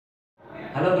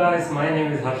Hello guys, my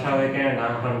name is Harsha and I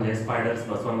am from JSpiders,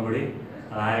 Basavanagudi.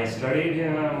 I studied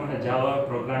Java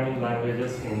programming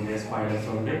languages in JSpiders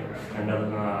only under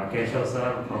Keshav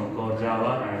sir from Core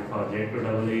Java and for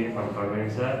J2EE from Praveen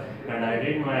sir. And I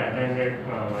did attended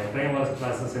my framework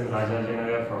classes in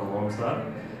Rajajinagar from Om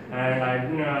sir. And I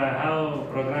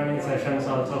have programming sessions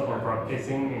also for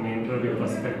practicing in interview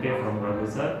perspective from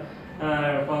Raghu sir.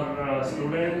 For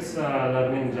students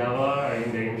learning Java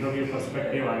in the interview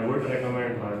perspective, I would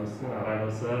recommend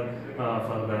Raghu sir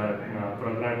for the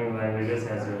programming languages,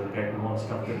 as you will get most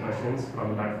of the questions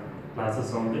from that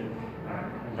classes only.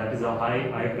 That is how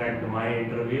I cracked my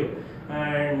interview.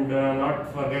 And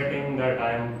not forgetting that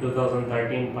I am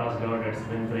 2013 passed out. It's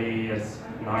been 3 years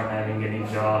not having any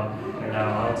job, and I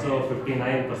am also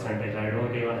 59%. I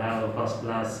don't even have a first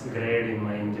class grade in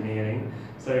my engineering,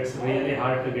 so it's really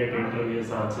hard to get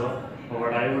interviews also.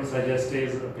 What I would suggest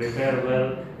is prepare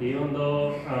well, even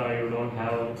though you don't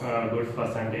have a good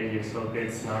percentage. It's okay,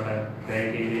 it's not a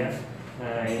criteria.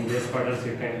 In JSpiders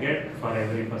you can get for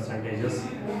every percentages.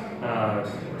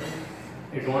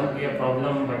 It won't be a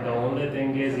problem, but the only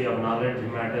thing is your knowledge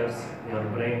matters, your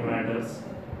brain matters.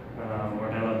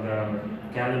 Whatever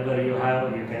the caliber you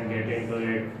have, you can get into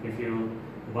it if you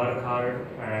work hard.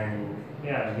 And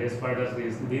yeah, JSpiders,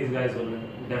 these guys will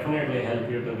definitely help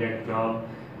you to get job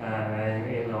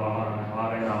in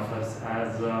or in offers,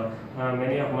 as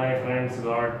many of my friends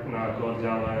got Core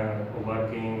Java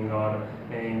working or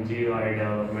in GUI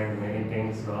development, many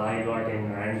things. So I got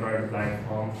in Android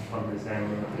platform for this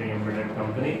M3 embedded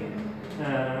company.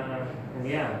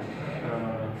 Yeah,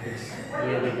 it's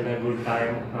really been a good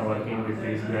time working with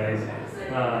these guys.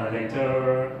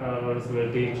 Lecturers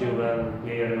will teach you well,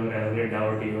 clear your every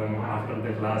doubt even after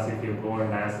the class. If you go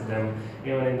and ask them,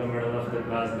 even in the middle of the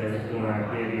class, they will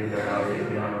clear you the doubt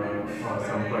if you have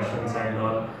some questions and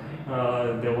all.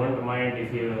 They won't mind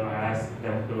if you ask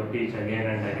them to teach again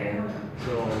and again.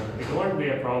 So it won't be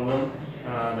a problem.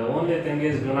 The only thing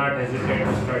is, do not hesitate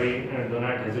to study, do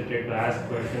not hesitate to ask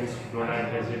questions, do not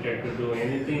hesitate to do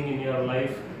anything in your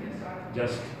life.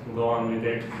 Just go on with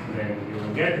it, then you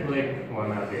will get like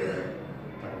one or the other.